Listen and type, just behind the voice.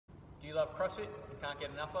love CrossFit and can't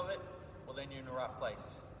get enough of it? Well, then you're in the right place.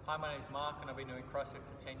 Hi, my name is Mark and I've been doing CrossFit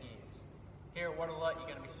for 10 years. Here at WoDaLoT, you're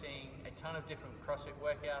going to be seeing a ton of different CrossFit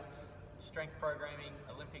workouts, strength programming,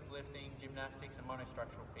 Olympic lifting, gymnastics and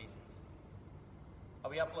monostructural pieces.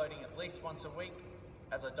 I'll be uploading at least once a week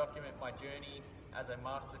as I document my journey as a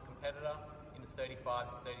master competitor in the 35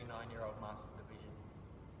 to 39-year-old Masters division.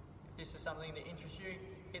 If this is something that interests you,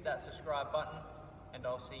 hit that subscribe button and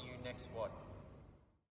I'll see you next WOD.